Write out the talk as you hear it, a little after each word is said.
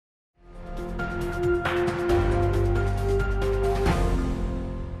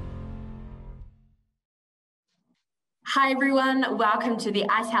Hi everyone, welcome to the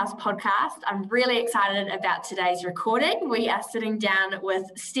Ice House podcast. I'm really excited about today's recording. We are sitting down with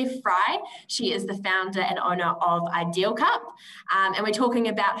Steph Fry. She is the founder and owner of Ideal Cup, and we're talking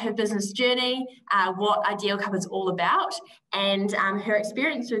about her business journey, what Ideal Cup is all about, and her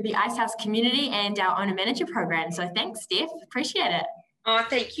experience through the Ice House community and our owner manager program. So thanks, Steph. Appreciate it. Oh,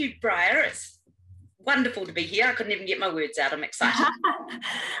 thank you, Briar. It's wonderful to be here. I couldn't even get my words out. I'm excited.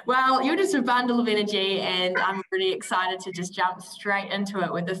 Well, you're just a bundle of energy, and I'm really excited to just jump straight into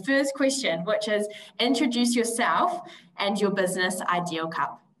it with the first question, which is introduce yourself and your business, Ideal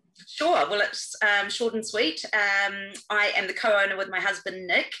Cup. Sure. Well, it's short and sweet. I am the co-owner with my husband,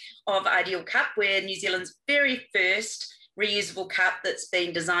 Nick, of Ideal Cup. We're New Zealand's very first reusable cup that's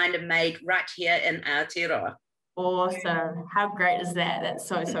been designed and made right here in Aotearoa. Awesome. How great is that? That's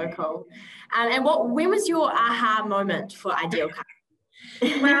so cool. And when was your aha moment for Ideal Cup?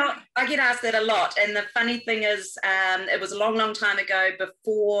 Well, I get asked that a lot. And the funny thing is, it was a long time ago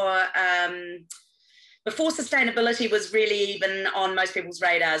before sustainability was really even on most people's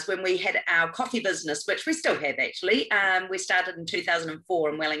radars, when we had our coffee business, which we still have actually. We started in 2004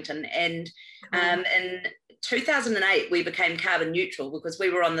 in Wellington, and in 2008 we became carbon neutral because we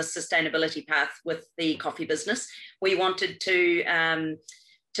were on the sustainability path with the coffee business. We wanted to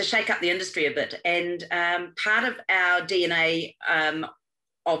shake up the industry a bit, and part of our DNA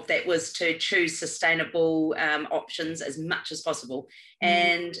of that was to choose sustainable options as much as possible.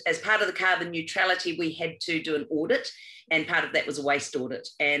 And as part of the carbon neutrality, we had to do an audit, and part of that was a waste audit.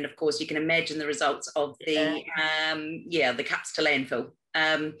 And of course, you can imagine the results of the cups to landfill.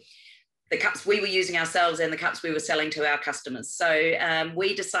 The cups we were using ourselves and the cups we were selling to our customers. So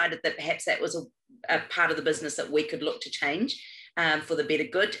we decided that perhaps that was a part of the business that we could look to change for the better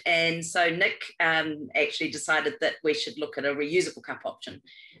good. And so Nick actually decided that we should look at a reusable cup option.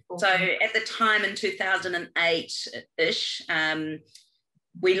 So at the time in 2008-ish,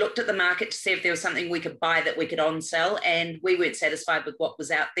 we looked at the market to see if there was something we could buy that we could on-sell, and we weren't satisfied with what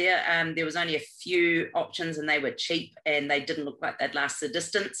was out there. There was only a few options, and they were cheap, and they didn't look like they'd last the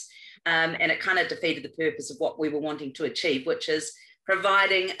distance. And it kind of defeated the purpose of what we were wanting to achieve, which is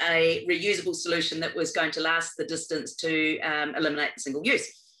providing a reusable solution that was going to last the distance to eliminate single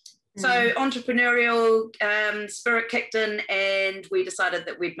use. So entrepreneurial spirit kicked in, and we decided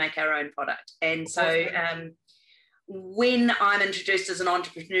that we'd make our own product. And so when I'm introduced as an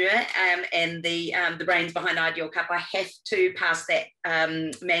entrepreneur and the brains behind Ideal Cup, I have to pass that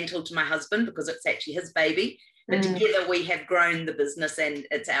mantle to my husband because it's actually his baby. But together we have grown the business, and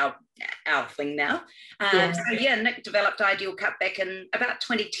it's our thing now. Nick developed Ideal Cup back in about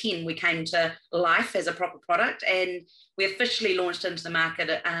 2010. We came to life as a proper product, and we officially launched into the market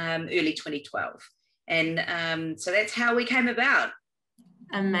early 2012. And so that's how we came about.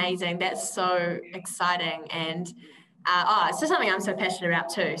 Amazing. That's so exciting. And it's just something I'm so passionate about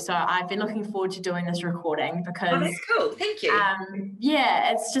too. So I've been looking forward to doing this recording because... Oh, that's cool. Thank you.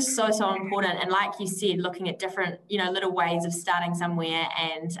 It's just so important. And like you said, looking at different, little ways of starting somewhere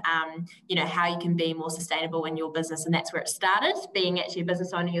and, how you can be more sustainable in your business. And that's where it started, being actually a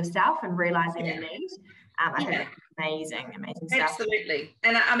business owner yourself and realising the need. I think that's amazing stuff. Absolutely.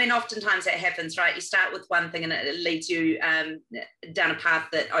 And I mean, oftentimes that happens, right? You start with one thing and it leads you down a path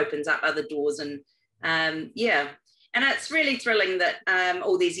that opens up other doors. And and it's really thrilling that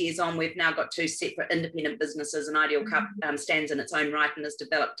all these years on, we've now got two separate independent businesses, and Ideal Cup stands in its own right and has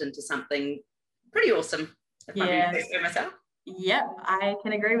developed into something pretty awesome, if I'm being fair myself. Yep, I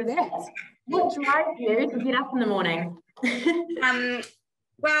can agree with that. What drives you to get up in the morning?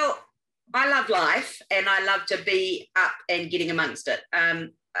 Well, I love life, and I love to be up and getting amongst it.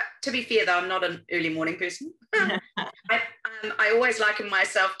 To be fair, though, I'm not an early morning person. I always liken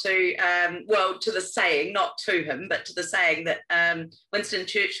myself to, to the saying, not to him, but to the saying that Winston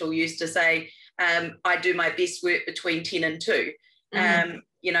Churchill used to say, I do my best work between 10 and 2.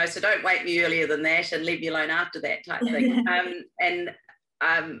 So don't wake me earlier than that and leave me alone after that type thing.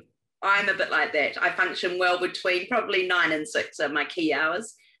 I'm a bit like that. I function well between probably 9 and 6 are my key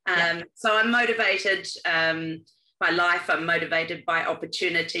hours. So I'm motivated by life. I'm motivated by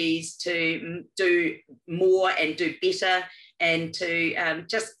opportunities to do more and do better, and to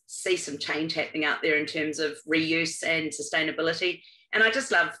just see some change happening out there in terms of reuse and sustainability. And I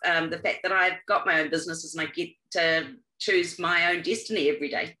just love the fact that I've got my own businesses and I get to choose my own destiny every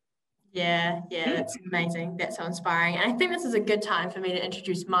day. Yeah, that's amazing. That's so inspiring. And I think this is a good time for me to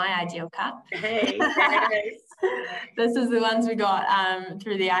introduce my Ideal Cup. Hey. This is the ones we got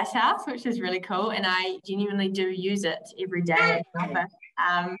through the Ice House, which is really cool. And I genuinely do use it every day at the office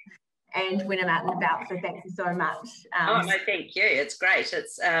and when I'm out and about. So thank you so much. No, thank you. It's great.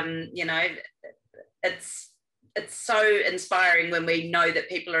 It's, it's it's so inspiring when we know that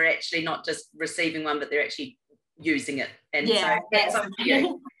people are actually not just receiving one, but they're actually using it. And yeah, so that's up to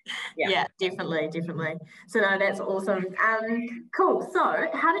you. Yeah, definitely. So no, that's awesome. Cool. So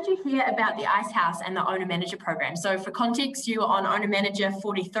how did you hear about the Ice House and the Owner Manager program? So for context, you were on Owner Manager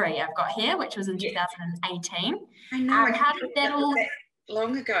 43, I've got here, which was in 2018. I know. How did that all...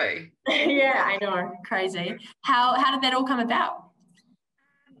 long ago. Yeah, I know. Crazy. How did that all come about?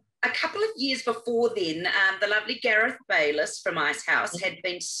 A couple of years before then, the lovely Gareth Bayliss from Ice House had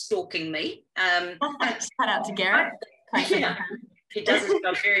been stalking me. Shout out to Gareth. Yeah, he does his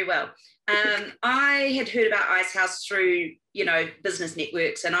job very well. I had heard about Ice House through, business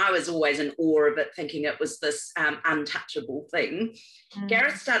networks, and I was always in awe of it, thinking it was this untouchable thing.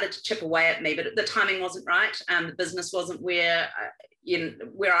 Gareth started to chip away at me, but the timing wasn't right. The business wasn't where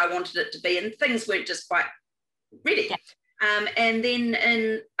I wanted it to be, and things weren't just quite ready. Yeah. And then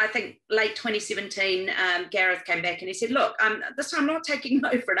in, I think, late 2017, Gareth came back and he said, look, this time I'm not taking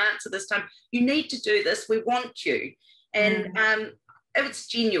no for an answer this time. You need to do this. We want you. And it was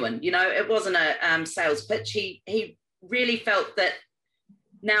genuine, it wasn't a sales pitch. He really felt that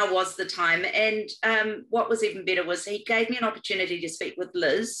now was the time. And what was even better was he gave me an opportunity to speak with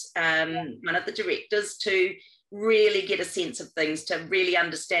Liz, one of the directors, to really get a sense of things, to really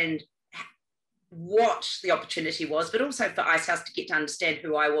understand what the opportunity was, but also for Ice House to get to understand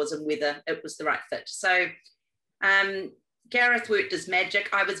who I was and whether it was the right fit. So Gareth worked his magic.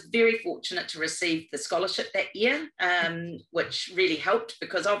 I was very fortunate to receive the scholarship that year, which really helped,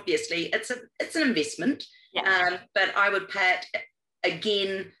 because obviously it's an investment, but I would pay it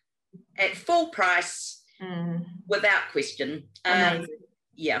again at full price without question.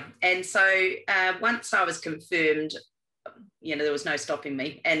 Yeah, and so once I was confirmed, there was no stopping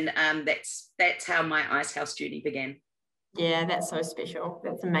me, and that's how my Ice House journey began. Yeah, that's so special.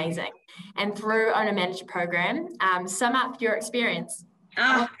 That's amazing. And through Owner Manager program, sum up your experience.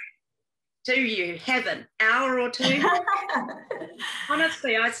 Do you have an hour or two?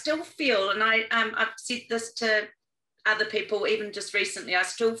 Honestly, I still feel, and I've said this to other people even just recently, I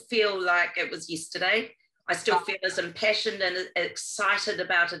still feel like it was yesterday. I still feel as impassioned and excited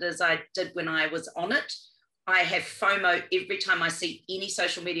about it as I did when I was on it. I have FOMO every time I see any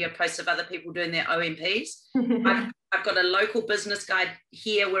social media posts of other people doing their OMPs. I've got a local business guy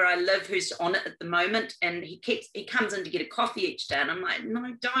here where I live who's on it at the moment, and he comes in to get a coffee each day, and I'm like,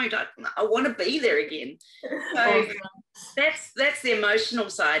 no, don't. I want to be there again. So that's the emotional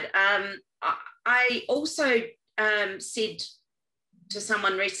side. I also said to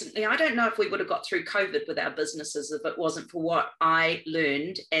someone recently, I don't know if we would have got through COVID with our businesses if it wasn't for what I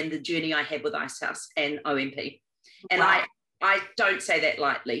learned and the journey I had with Ice House and OMP. And I don't say that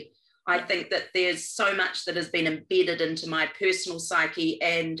lightly. I think that there's so much that has been embedded into my personal psyche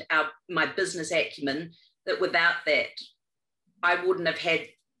and my business acumen that without that, I wouldn't have had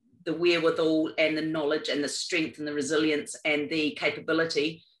the wherewithal and the knowledge and the strength and the resilience and the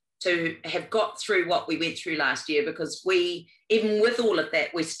capability to have got through what we went through last year, because even with all of that,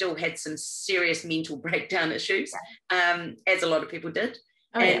 we still had some serious mental breakdown issues, as a lot of people did.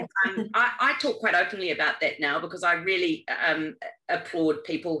 I talk quite openly about that now, because I really applaud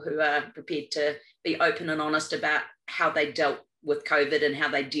people who are prepared to be open and honest about how they dealt with COVID and how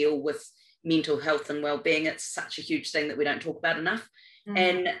they deal with mental health and well-being. It's such a huge thing that we don't talk about enough.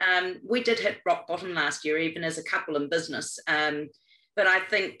 And we did hit rock bottom last year, even as a couple in business. But I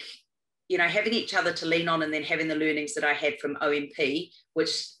think, having each other to lean on, and then having the learnings that I had from OMP,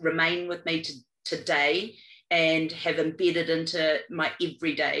 which remain with me today and have embedded into my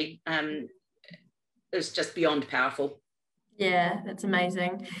everyday, is just beyond powerful. Yeah, that's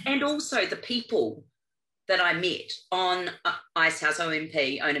amazing. And also the people that I met on Ice House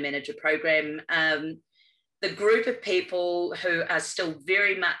OMP, Owner Manager program, the group of people who are still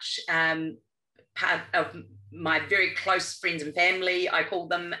very much part of my very close friends and family, I call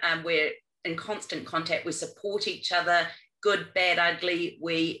them. We're in constant contact. We support each other, good, bad, ugly.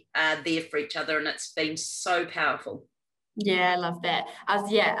 We are there for each other, and it's been so powerful. Yeah, I love that.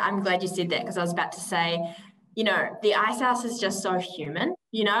 I'm glad you said that, because I was about to say, the Ice House is just so human,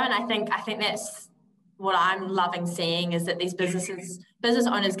 and I think that's what I'm loving seeing, is that these business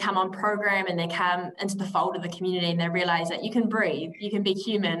owners come on program and they come into the fold of the community, and they realize that you can breathe, you can be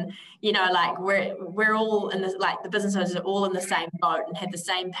human, like we're all in this, like the business owners are all in the same boat and have the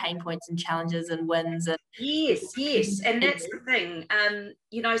same pain points and challenges and wins. And yes, and that's the thing.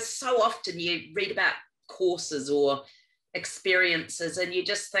 So often you read about courses or experiences, and you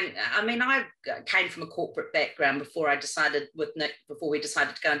just think, I came from a corporate background before we decided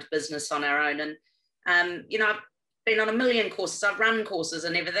to go into business on our own, and I've been on a million courses, I've run courses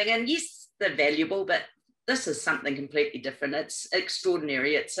and everything, and yes, they're valuable, but this is something completely different. It's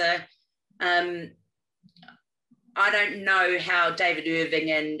extraordinary. It's I don't know how David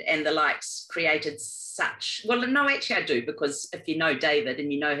Irving and the likes created such, well, no, actually I do, because if you know David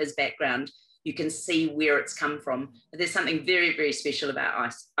and you know his background, you can see where it's come from. But there's something very, very special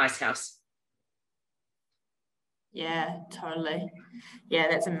about Icehouse. Yeah, totally. Yeah,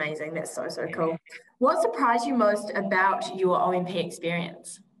 that's amazing. That's so, so cool. What surprised you most about your OMP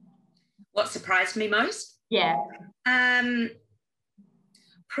experience? What surprised me most? Yeah.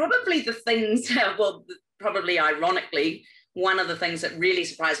 Probably the things, well, probably ironically, one of the things that really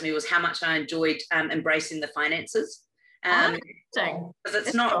surprised me was how much I enjoyed embracing the finances. Interesting. Because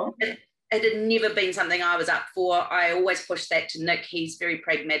it's not, cool. It had never been something I was up for. I always push that to Nick. He's very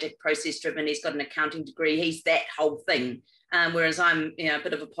pragmatic, process driven. He's got an accounting degree. He's that whole thing. Whereas I'm, a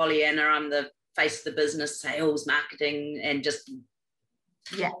bit of a Pollyanna. I'm the face of the business, sales, marketing, and just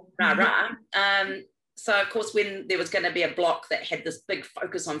rah. So, of course, when there was going to be a block that had this big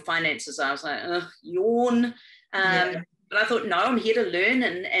focus on finances, I was like, yawn. But I thought, no, I'm here to learn,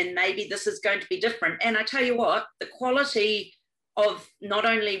 and maybe this is going to be different. And I tell you what, the quality of not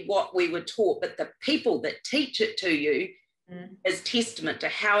only what we were taught, but the people that teach it to you is testament to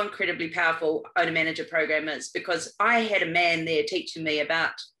how incredibly powerful Owner Manager program is, because I had a man there teaching me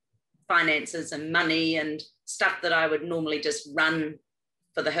about finances and money and stuff that I would normally just run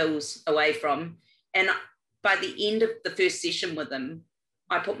for the hills away from. And by the end of the first session with him,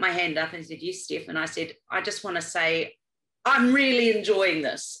 I put my hand up and said, yes, Steph. And I said, I just want to say, I'm really enjoying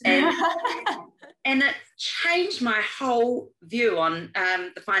this. And, and it changed my whole view on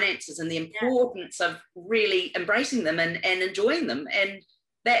the finances and the importance of really embracing them and enjoying them. And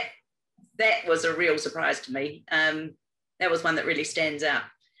that was a real surprise to me. That was one that really stands out.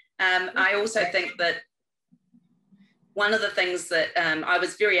 I also think that one of the things that I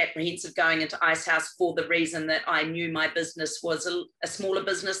was very apprehensive going into Icehouse for the reason that I knew my business was a smaller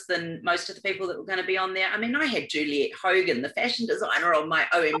business than most of the people that were going to be on there. I mean, I had Juliette Hogan, the fashion designer, on my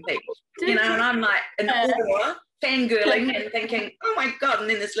OMP, and I'm like in awe, fangirling and thinking, oh my God, and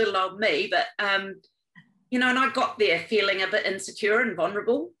then this little old me. But, and I got there feeling a bit insecure and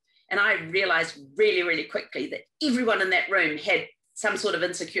vulnerable. And I realized really, really quickly that everyone in that room had some sort of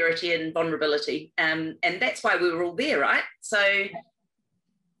insecurity and vulnerability. And that's why we were all there, right? So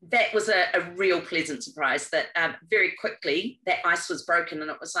that was a real pleasant surprise that very quickly that ice was broken, and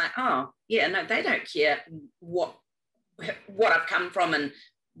it was like, oh, yeah, no, they don't care what I've come from and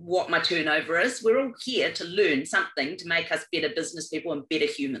what my turnover is. We're all here to learn something to make us better business people and better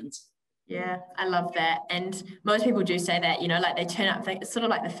humans. Yeah, I love that. And most people do say that, like they turn up, it's sort of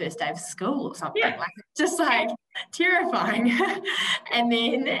like the first day of school or something, like it's just like terrifying. and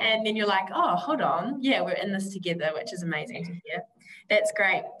then you're like, oh, hold on. Yeah, we're in this together, which is amazing to hear. That's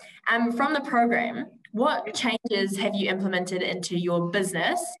great. From the program, what changes have you implemented into your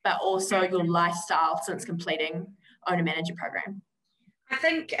business, but also your lifestyle since completing Owner Manager program? I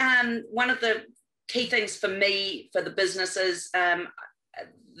think one of the key things for me, for the business is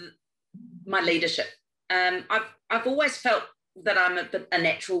my leadership. I've always felt that I'm a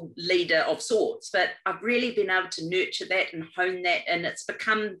natural leader of sorts, but I've really been able to nurture that and hone that, and it's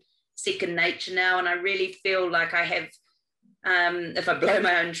become second nature now. And I really feel like I have, if I blow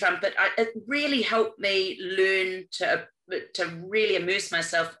my own trumpet, it really helped me learn to really immerse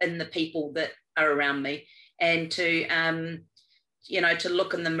myself in the people that are around me, and to to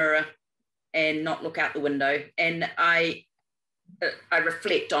look in the mirror and not look out the window. And I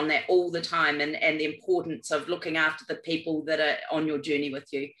reflect on that all the time, and the importance of looking after the people that are on your journey with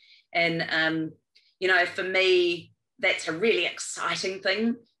you. And, for me, that's a really exciting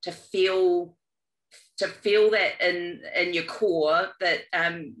thing to feel that in your core, that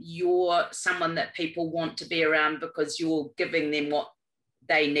you're someone that people want to be around because you're giving them what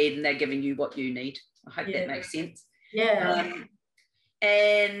they need and they're giving you what you need. I hope that makes sense. Yeah.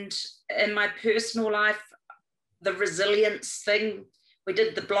 And in my personal life, the resilience thing, we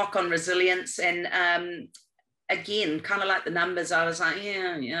did the block on resilience, and again, kind of like the numbers, I was like,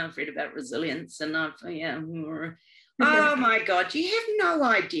 I've read about resilience, and oh my God, you have no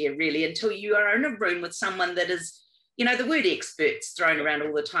idea really until you are in a room with someone that is, the word expert's thrown around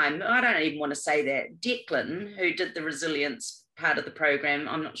all the time. I don't even want to say that. Declan, who did the resilience part of the program,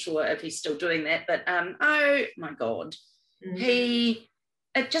 I'm not sure if he's still doing that, but oh my God, he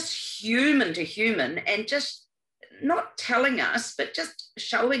just human to human, and just not telling us, but just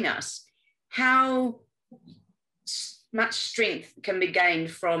showing us how much strength can be gained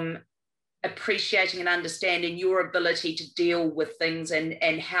from appreciating and understanding your ability to deal with things,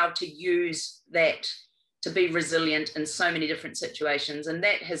 and how to use that to be resilient in so many different situations. And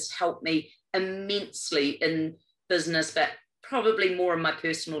that has helped me immensely in business, but probably more in my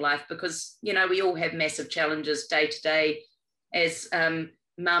personal life, because, you know, we all have massive challenges day to day as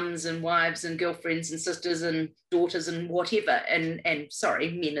mums and wives and girlfriends and sisters and daughters and whatever, and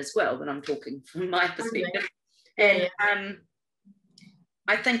sorry, men as well, but I'm talking from my perspective. And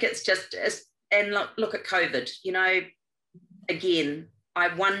I think it's just, and look at COVID, you know, again,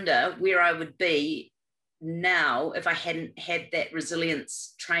 I wonder where I would be now if I hadn't had that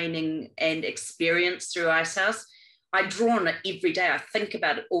resilience training and experience through Ice House. I draw on it every day. I think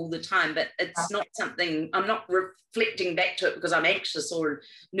about it all the time, but it's not something, I'm not reflecting back to it because I'm anxious or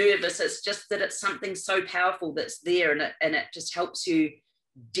nervous. It's just that it's something so powerful that's there, and it just helps you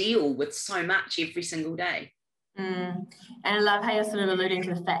deal with so much every single day. And I love how you're sort of alluding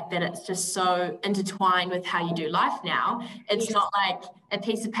to the fact that it's just so intertwined with how you do life now. It's not like a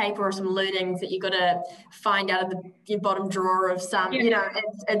piece of paper or some lootings that you've got to find out of your bottom drawer of some, you know,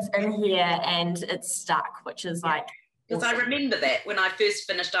 it's in here and it's stuck, which is like... Because awesome. I remember that when I first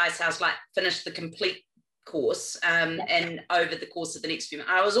finished Ice House, like finished the complete course, and over the course of the next few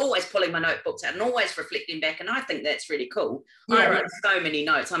months, I was always pulling my notebooks out and always reflecting back, and I think that's really cool. I wrote so many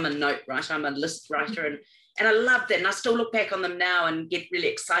notes. I'm a note writer, I'm a list writer, and I love that, and I still look back on them now and get really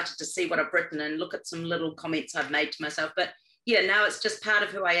excited to see what I've written and look at some little comments I've made to myself. But yeah, now it's just part of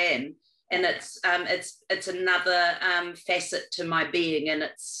who I am, and it's another facet to my being, and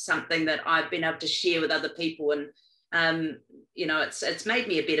it's something that I've been able to share with other people, and you know, it's made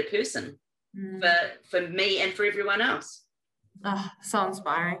me a better person for me and for everyone else. Oh, so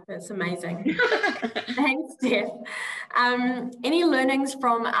inspiring. That's amazing. Thanks, Steph. Any learnings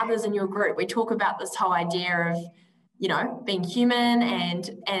from others in your group? We talk about this whole idea of, you know, being human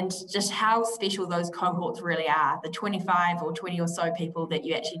and just how special those cohorts really are, the 25 or 20 or so people that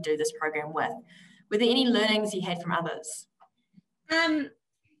you actually do this program with. Were there any learnings you had from others?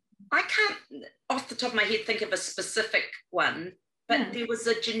 I can't, off the top of my head, think of a specific one, but there was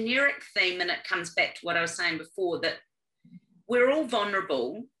a generic theme, and it comes back to what I was saying before, that we're all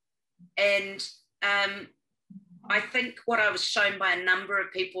vulnerable. And I think what I was shown by a number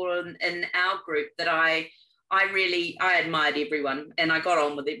of people in our group, that I admired everyone and I got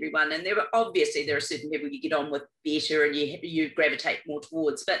on with everyone. And there are certain people you get on with better and you gravitate more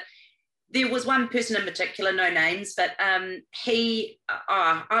towards. But there was one person in particular, no names, but I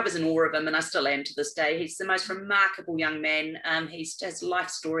was in awe of him, and I still am to this day. He's the most remarkable young man. He has a life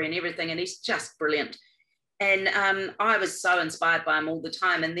story and everything, and he's just brilliant. And I was so inspired by him all the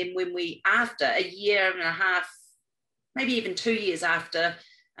time. And then when after a year and a half, maybe even 2 years after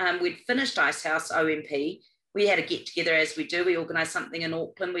we'd finished Ice House OMP, we had a get together, as we do. We organised something in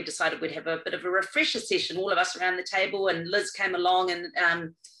Auckland. We decided we'd have a bit of a refresher session, all of us around the table, and Liz came along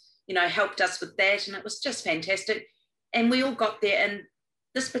and you know, helped us with that, and it was just fantastic. And we all got there, and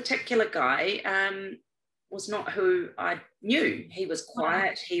this particular guy was not who I knew. He was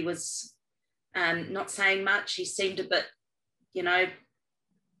quiet. He was not saying much. He seemed a bit, you know,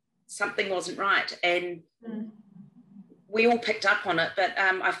 something wasn't right. And we all picked up on it, but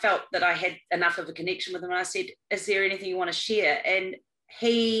I felt that I had enough of a connection with him. And I said, is there anything you want to share? And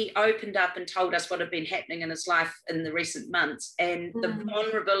he opened up and told us what had been happening in his life in the recent months. And the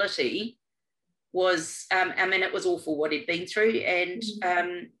vulnerability was, I mean, it was awful what he'd been through. And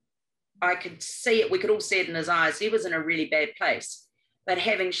I could see it. We could all see it in his eyes. He was in a really bad place. But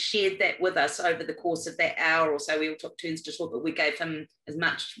having shared that with us over the course of that hour or so, we all took turns to talk, but we gave him as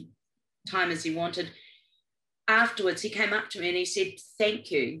much time as he wanted. Afterwards, he came up to me and he said,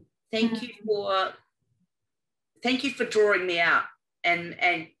 thank you. Thank you for drawing me out and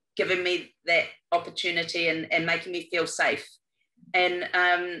giving me that opportunity and making me feel safe. And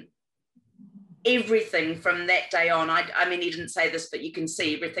everything from that day on, I mean, he didn't say this, but you can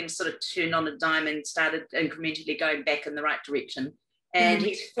see everything sort of turned on a dime and started incrementally going back in the right direction. And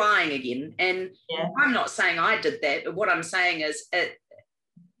he's flying again. And I'm not saying I did that, but what I'm saying is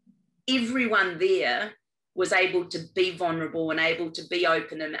everyone there was able to be vulnerable and able to be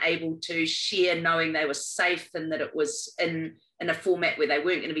open and able to share, knowing they were safe and that it was in a format where they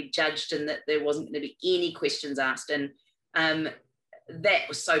weren't going to be judged and that there wasn't going to be any questions asked. And that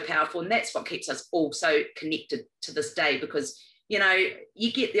was so powerful. And that's what keeps us all so connected to this day, because, you know,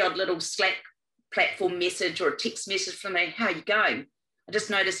 you get the odd little Slack platform message or a text message from me, how are you going? I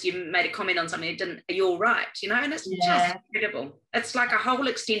just noticed you made a comment on something. Are you all right? You know, and it's just incredible. It's like a whole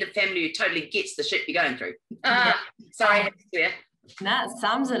extended family who totally gets the shit you're going through. Sorry, I had to swear. That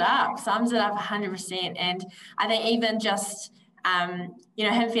sums it up 100%. And I think even just, you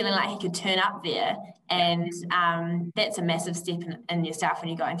know, him feeling like he could turn up there And that's a massive step in yourself when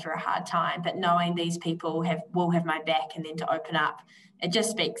you're going through a hard time. But knowing these people will have my back, and then to open up, it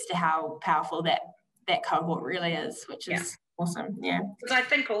just speaks to how powerful that cohort really is, which is awesome. Yeah. Because I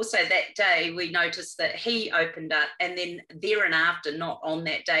think also that day we noticed that he opened up, and then there and after, not on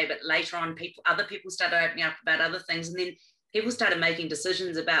that day, but later on, other people started opening up about other things, and then people started making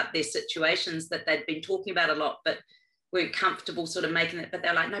decisions about their situations that they'd been talking about a lot, but weren't comfortable sort of making it. But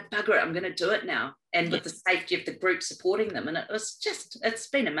they're like, no, bugger it, I'm going to do it now. And with the safety of the group supporting them, and it's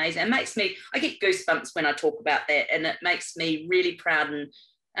been amazing. I get goosebumps when I talk about that, and it makes me really proud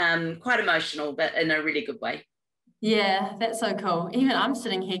and quite emotional, but in a really good way. Yeah, that's so cool. Even I'm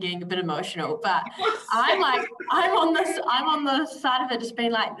sitting here getting a bit emotional, but I'm on the side of it, just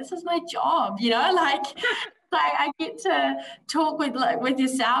being like, this is my job, like I get to talk with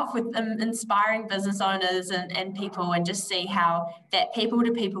yourself, with inspiring business owners and people, and just see how that people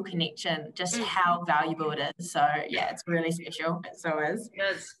to people connection, just how valuable it is. So yeah, it's really special. It so is. It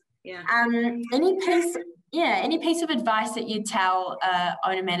is. Yeah. Any piece of advice that you'd tell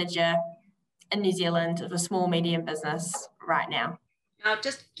owner manager in New Zealand of a small medium business right now?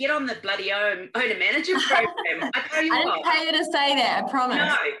 Just get on the bloody owner manager program. I tell you what. I didn't pay you to say that, I promise.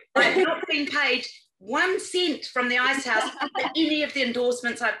 No, I've not been paid 1 cent from the Ice House for any of the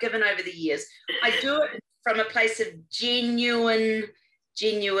endorsements I've given over the years. I do it from a place of genuine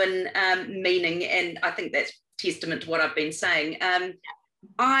meaning, and I think that's testament to what I've been saying.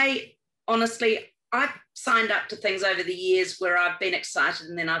 I've signed up to things over the years where I've been excited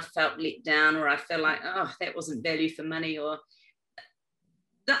and then I've felt let down, or I feel like, oh, that wasn't value for money. Or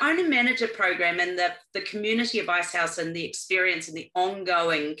the owner manager program and the community of Ice House and the experience and the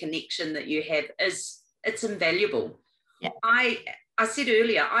ongoing connection that you have it's invaluable. Yeah. I said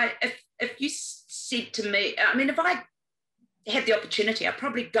earlier, if you said to me, I mean, if I had the opportunity, I'd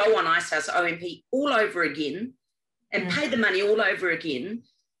probably go on Ice House OMP all over again and pay the money all over again.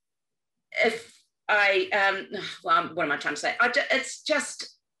 If what am I trying to say? It's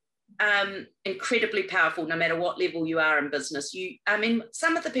just incredibly powerful, no matter what level you are in business.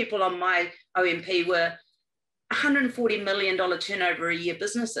 Some of the people on my OMP were $140 million turnover a year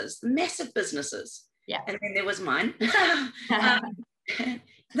businesses, massive businesses. Yeah. And then there was mine.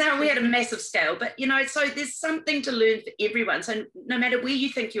 Now we had a massive scale, but so there's something to learn for everyone. So no matter where you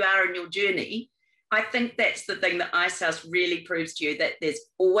think you are in your journey, I think that's the thing that Ice House really proves to you, that there's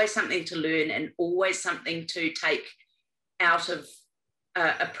always something to learn and always something to take out of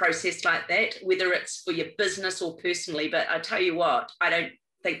a process like that, whether it's for your business or personally. But I tell you what, I don't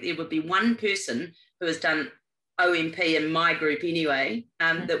think there would be one person who has done OMP in my group anyway,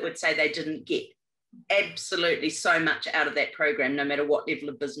 that would say they didn't get absolutely so much out of that program, no matter what level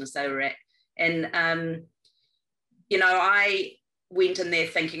of business they were at. And, I went in there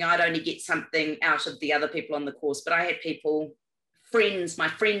thinking I'd only get something out of the other people on the course, but I had my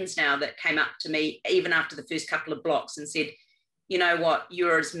friends now, that came up to me even after the first couple of blocks and said, you know what,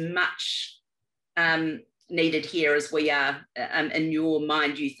 you're as much needed here as we are. In your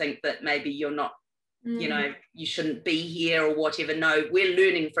mind, you think that maybe you're not, you shouldn't be here or whatever. No, we're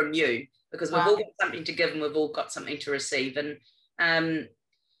learning from you, because we've all got something to give and we've all got something to receive. And,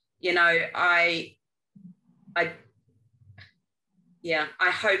 I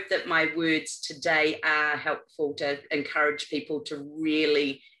hope that my words today are helpful to encourage people to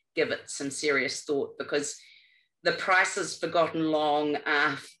really give it some serious thought, because the price is forgotten long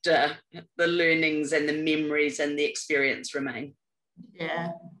after the learnings and the memories and the experience remain.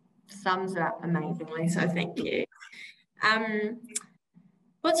 Yeah, sums it up amazingly. So thank you.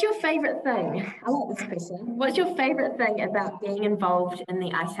 What's your favourite thing? I like this question. What's your favourite thing about being involved in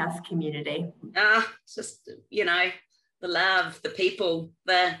the Ice House community? It's just, the love, the people,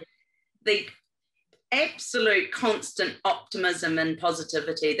 the absolute constant optimism and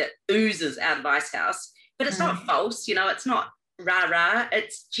positivity that oozes out of Ice House. But it's not false, it's not rah-rah.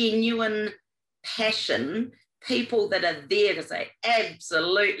 It's genuine passion, people that are there because they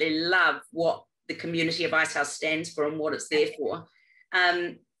absolutely love what the community of Ice House stands for and what it's there for.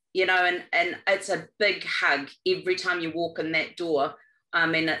 And it's a big hug every time you walk in that door.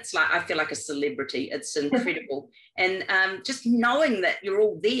 It's like, I feel like a celebrity. It's incredible. And just knowing that you're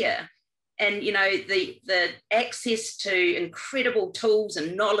all there, and, the access to incredible tools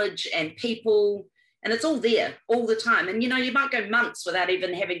and knowledge and people, and it's all there all the time. And, you might go months without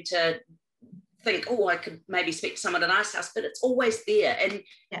even having to think, oh, I could maybe speak to someone at Ice House, but it's always there. And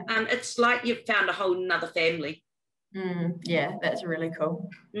it's like you've found a whole nother family. Yeah, that's really cool.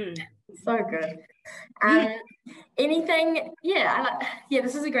 So good. Anything,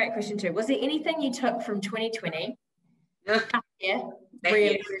 this is a great question too. Was there anything you took from 2020? Tough year,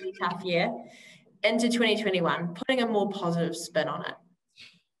 really tough year, into 2021, putting a more positive spin on it?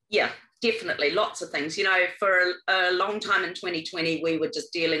 Yeah, definitely. Lots of things. You know, for a long time in 2020, we were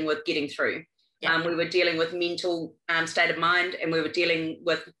just dealing with getting through. Yeah. We were dealing with mental state of mind, and we were dealing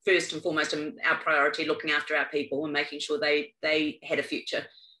with, first and foremost, our priority, looking after our people and making sure they had a future.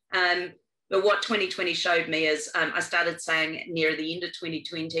 But what 2020 showed me is, I started saying near the end of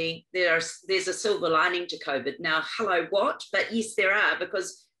 2020, there's a silver lining to COVID. Now, hello, what? But yes, there are,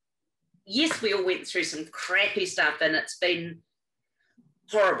 because yes, we all went through some crappy stuff, and it's been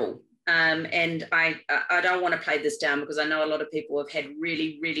horrible. And I don't want to play this down, because I know a lot of people have had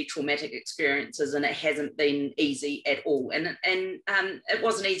really, really traumatic experiences, and it hasn't been easy at all. And it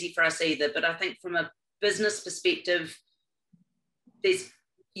wasn't easy for us either. But I think from a business perspective,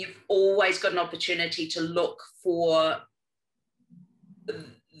 you've always got an opportunity to look for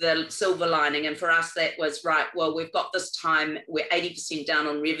the silver lining. And for us, that was, right, well, we've got this time, we're 80% down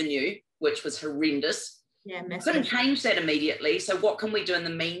on revenue, which was horrendous. Yeah, couldn't change that immediately. So what can we do in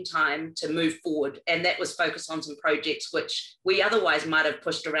the meantime to move forward? And that was focus on some projects which we otherwise might have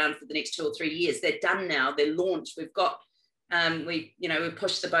pushed around for the next 2 or 3 years. They're done now. They're launched. We've got we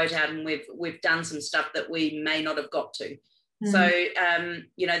pushed the boat out, and we've done some stuff that we may not have got to. Mm-hmm. So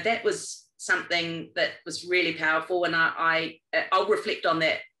that was something that was really powerful, and I'll reflect on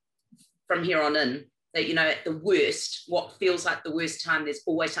that from here on in. That at the worst, what feels like the worst time, there's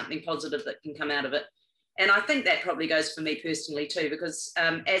always something positive that can come out of it. And I think that probably goes for me personally too, because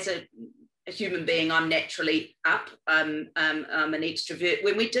as a human being, I'm naturally up. I'm an extrovert.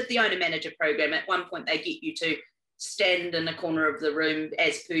 When we did the owner manager program, at one point they get you to stand in a corner of the room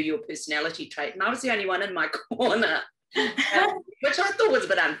as per your personality trait. And I was the only one in my corner, which I thought was a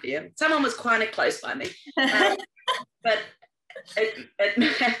bit unfair. Someone was quite close by me. But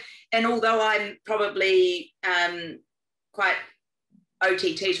and although I'm probably quite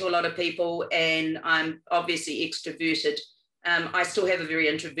OTT to a lot of people, and I'm obviously extroverted, I still have a very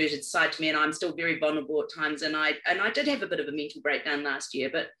introverted side to me, and I'm still very vulnerable at times. And I did have a bit of a mental breakdown last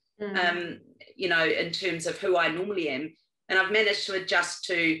year, but in terms of who I normally am, and I've managed to adjust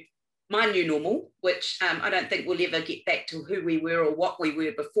to my new normal, which I don't think we'll ever get back to who we were or what we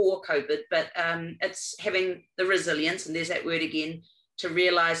were before COVID, but it's having the resilience, and there's that word again, to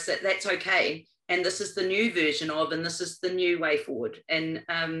realize that that's okay. And this is the new version of, and this is the new way forward. And,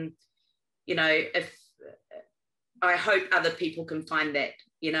 if I hope other people can find that,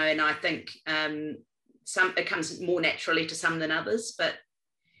 and I think it comes more naturally to some than others,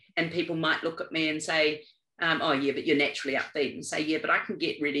 and people might look at me and say, oh yeah, but you're naturally upbeat, and say, yeah, but I can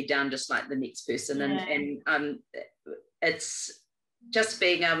get really down just like the next person. Yeah. And it's just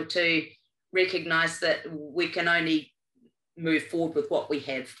being able to recognize that we can only move forward with what we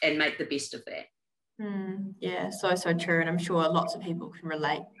have and make the best of that. Yeah, so true, and I'm sure lots of people can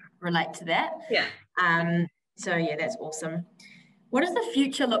relate to that. Yeah. So yeah, that's awesome. What does the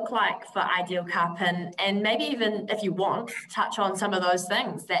future look like for Ideal Cup, and maybe even if you want, touch on some of those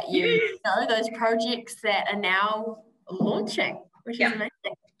things that those projects that are now launching, which is amazing.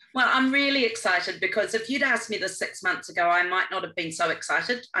 Well, I'm really excited, because if you'd asked me this 6 months ago, I might not have been so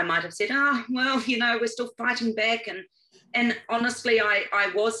excited. I might have said, oh, well, we're still fighting back. And honestly,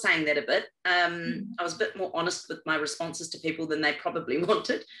 I was saying that a bit. I was a bit more honest with my responses to people than they probably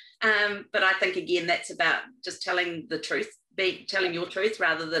wanted. But I think, again, that's about just telling the truth, telling your truth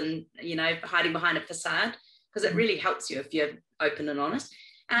rather than, hiding behind a facade, because it really helps you if you're open and honest.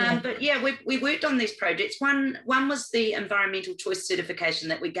 But yeah, we worked on these projects. One was the environmental choice certification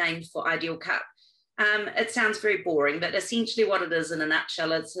that we gained for Ideal Cup. It sounds very boring, but essentially what it is in a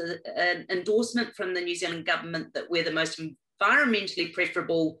nutshell, it's an endorsement from the New Zealand government that we're the most environmentally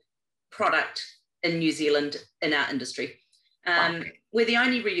preferable product in New Zealand in our industry. We're the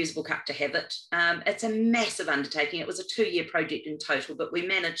only reusable cup to have it. It's a massive undertaking. It was a 2-year project in total, but we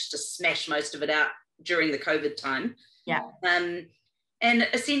managed to smash most of it out during the COVID time. Yeah. And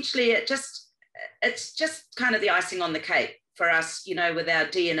essentially it's just kind of the icing on the cake for us, with our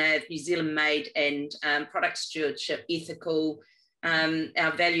DNA of New Zealand made and product stewardship, ethical,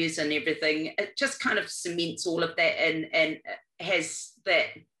 our values and everything. It just kind of cements all of that and has that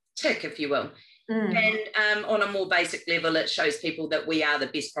tick, if you will. And on a more basic level, it shows people that we are the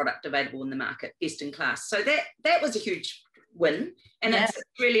best product available in the market, best in class. So that was a huge win. And it's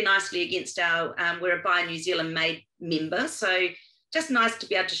really nicely against our, we're a Buy New Zealand Made member. So just nice to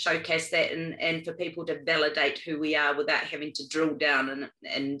be able to showcase that and for people to validate who we are without having to drill down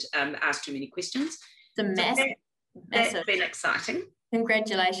and ask too many questions. It's massive. That's been exciting.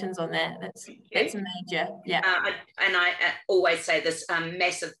 Congratulations on that. That's major. Yeah. And I always say this,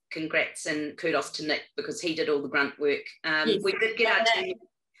 massive congrats and kudos to Nick, because he did all the grunt work. Yes, we did get our team.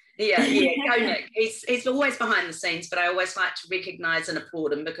 Yeah, go Nick. He's always behind the scenes, but I always like to recognise and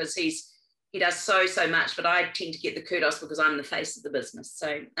applaud him because he does so much, but I tend to get the kudos because I'm the face of the business.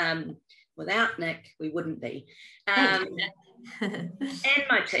 So without Nick, we wouldn't be. And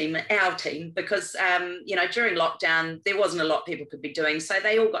our team, because during lockdown there wasn't a lot people could be doing, so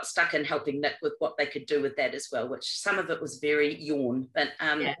they all got stuck in helping Nick with what they could do with that as well, which some of it was very yawn, but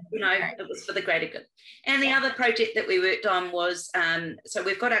it was for the greater good. And the other project that we worked on was so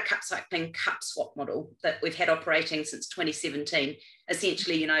we've got our cup cycling cup swap model that we've had operating since 2017,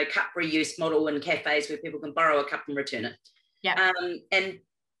 essentially cup reuse model in cafes where people can borrow a cup and return it. And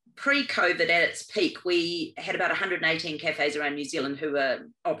pre-COVID, at its peak, we had about 118 cafes around New Zealand who were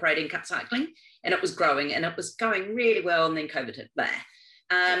operating cup cycling, and it was growing and it was going really well, and then COVID hit.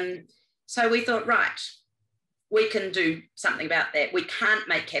 So we thought, right, we can do something about that. We can't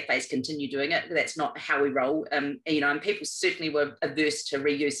make cafes continue doing it. That's not how we roll. And people certainly were averse to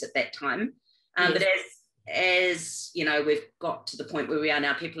reuse at that time. But as we've got to the point where we are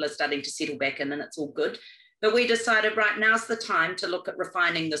now, people are starting to settle back in and it's all good. But we decided, right, now's the time to look at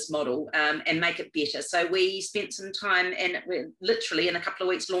refining this model and make it better. So we spent some time, and we're literally in a couple of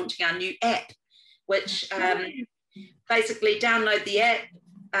weeks launching our new app, which basically download the app,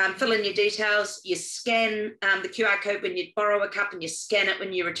 fill in your details, you scan the QR code when you borrow a cup, and you scan it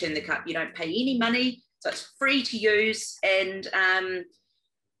when you return the cup. You don't pay any money, so it's free to use, and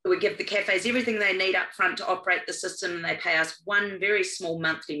we give the cafes everything they need up front to operate the system, and they pay us one very small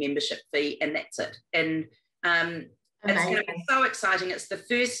monthly membership fee, and that's it. And it's going to be so exciting. It's the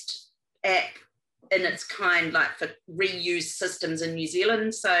first app in its kind, like for reuse systems in New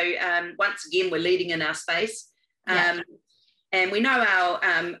Zealand. So once again, we're leading in our space. And we know our,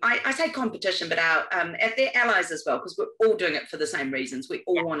 I say competition, but they're allies as well, because we're all doing it for the same reasons. We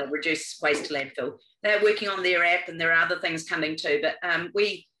all want to reduce waste to landfill. They're working on their app, and there are other things coming too. But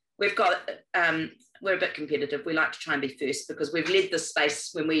we're a bit competitive. We like to try and be first because we've led this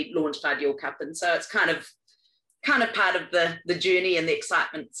space when we launched Ideal Cup, and so it's kind of part of the journey and the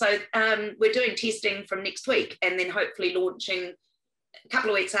excitement. So we're doing testing from next week, and then hopefully launching a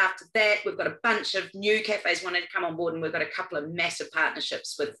couple of weeks after that. We've got a bunch of new cafes wanting to come on board, and we've got a couple of massive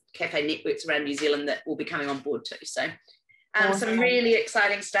partnerships with cafe networks around New Zealand that will be coming on board too. So some really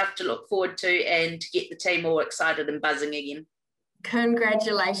exciting stuff to look forward to, and to get the team all excited and buzzing again.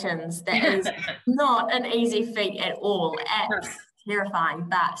 Congratulations. That is not an easy feat at all. It's terrifying,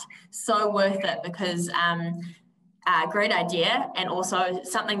 but so worth it, because great idea, and also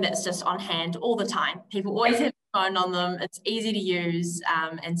something that's just on hand all the time. People always have a phone on them. It's easy to use,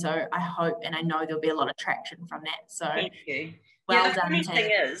 and so I hope and I know there'll be a lot of traction from that. So thank you. Well done, the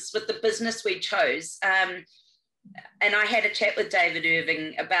thing is, with the business we chose, and I had a chat with David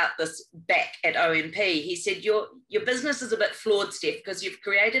Irving about this back at OMP. He said, your business is a bit flawed, Steph, because you've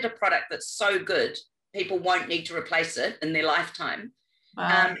created a product that's so good, people won't need to replace it in their lifetime.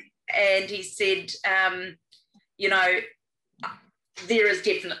 Wow. And he said, there is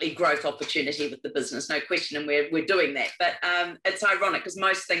definitely growth opportunity with the business, no question, and we're doing that. But it's ironic because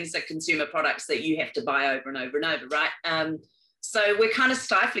most things are consumer products that you have to buy over and over and over, right? So we're kind of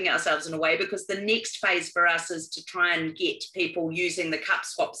stifling ourselves in a way, because the next phase for us is to try and get people using the cup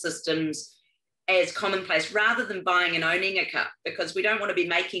swap systems as commonplace, rather than buying and owning a cup, because we don't want to be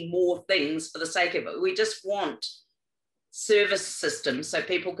making more things for the sake of it. We just want service systems so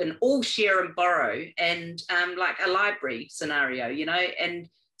people can all share and borrow, and like a library scenario, and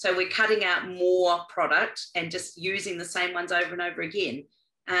so we're cutting out more product and just using the same ones over and over again.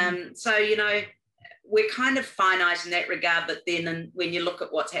 So we're kind of finite in that regard, but then when you look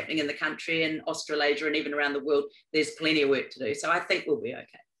at what's happening in the country and Australasia and even around the world, there's plenty of work to do. So I think we'll be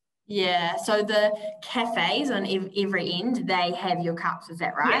okay. Yeah, so the cafes on every end, they have your cups, is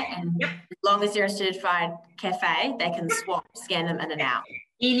that right? Yeah. And as long as they're a certified cafe, they can scan them in and out.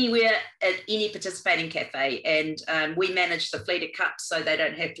 Anywhere at any participating cafe, and we manage the fleet of cups, so they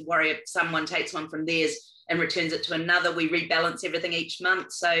don't have to worry if someone takes one from theirs and returns it to another. We rebalance everything each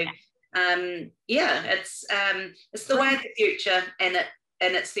month. So it's the way of the future, and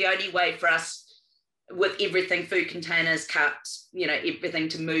it's the only way for us, with everything, food containers, cups, everything,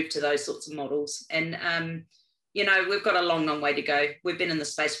 to move to those sorts of models. And we've got a long way to go. We've been in the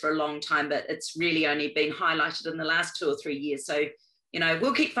space for a long time, but it's really only been highlighted in the last 2 or 3 years. So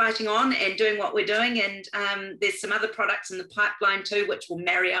we'll keep fighting on and doing what we're doing, and there's some other products in the pipeline too, which will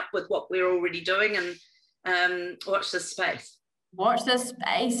marry up with what we're already doing. And watch this space. Watch this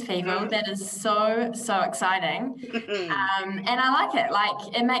space, people. That is so exciting. And I like it.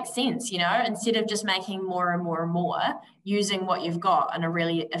 Like, it makes sense, instead of just making more and more and more, using what you've got in a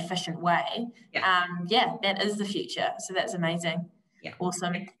really efficient way. That is the future. So that's amazing. Yeah.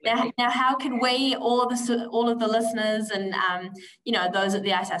 Awesome. Now, how can we, all of the listeners and those at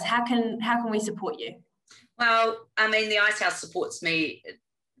the Ice House, how can we support you? Well, I mean, the Ice House supports me,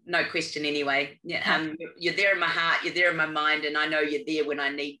 no question anyway. Yeah, you're there in my heart, you're there in my mind, and I know you're there when I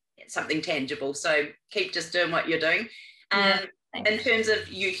need something tangible. So keep just doing what you're doing. In terms of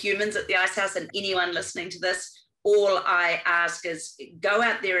you humans at the Ice House and anyone listening to this, all I ask is go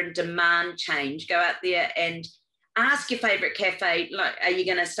out there and demand change. Go out there and ask your favorite cafe, like, are you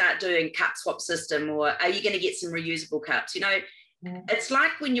going to start doing cup swap system, or are you going to get some reusable cups? It's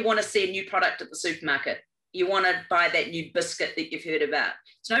like when you want to see a new product at the supermarket. You want to buy that new biscuit that you've heard about.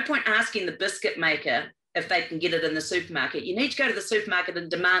 It's no point asking the biscuit maker if they can get it in the supermarket. You need to go to the supermarket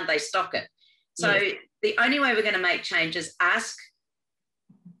and demand they stock it. So the only way we're going to make change is ask,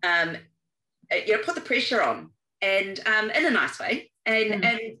 put the pressure on, and in a nice way, and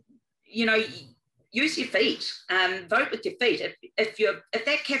use your feet, vote with your feet. If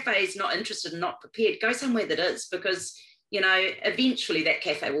that cafe is not interested and not prepared, go somewhere that is, because eventually that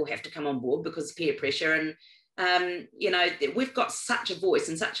cafe will have to come on board because of peer pressure. And we've got such a voice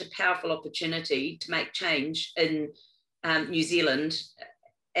and such a powerful opportunity to make change in New Zealand.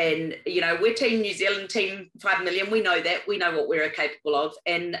 And we're Team New Zealand, Team 5 million. We know that. We know what we're capable of.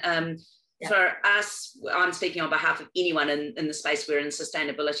 And for us, I'm speaking on behalf of anyone in the space we're in,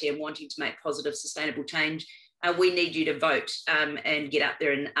 sustainability and wanting to make positive, sustainable change. We need you to vote and get out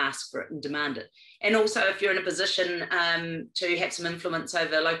there and ask for it and demand it. And also, if you're in a position to have some influence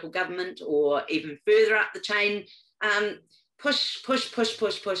over local government or even further up the chain, push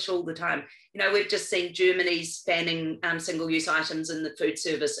all the time. We've just seen Germany's banning single-use items in the food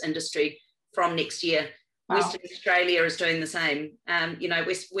service industry from next year. Wow. Western Australia is doing the same.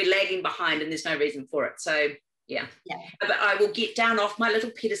 We're lagging behind, and there's no reason for it. So, yeah. But I will get down off my little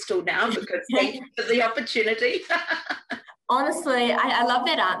pedestal now, because thank you for the opportunity. Honestly, I love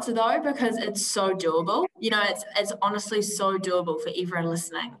that answer though, because it's so doable. It's honestly so doable for everyone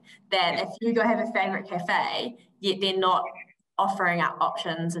listening, that if you go have a favorite cafe, yet they're not offering up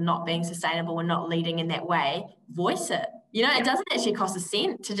options and not being sustainable and not leading in that way, voice it. It doesn't actually cost a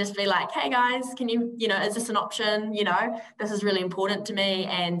cent to just be like, hey guys, can you, is this an option? This is really important to me.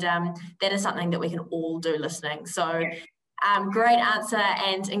 And that is something that we can all do listening. So great answer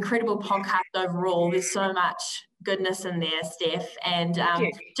and incredible podcast overall. There's so much goodness in there, Steph, and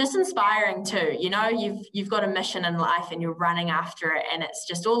just inspiring too. You've got a mission in life and you're running after it, and it's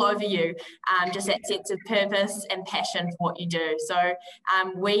just all over you. Just that sense of purpose and passion for what you do. So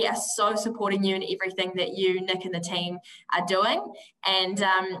we are so supporting you in everything that you, Nick, and the team are doing, and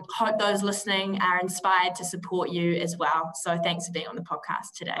hope those listening are inspired to support you as well. So thanks for being on the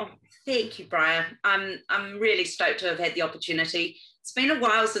podcast today. Oh, thank you, Brian. I'm really stoked to have had the opportunity. It's been a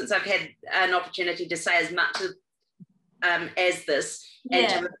while since I've had an opportunity to say as much as this, and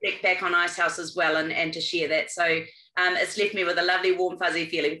to reflect back on Ice House as well, and to share that. So it's left me with a lovely, warm, fuzzy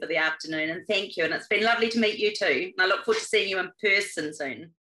feeling for the afternoon. And thank you. And it's been lovely to meet you too. And I look forward to seeing you in person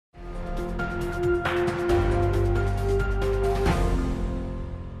soon.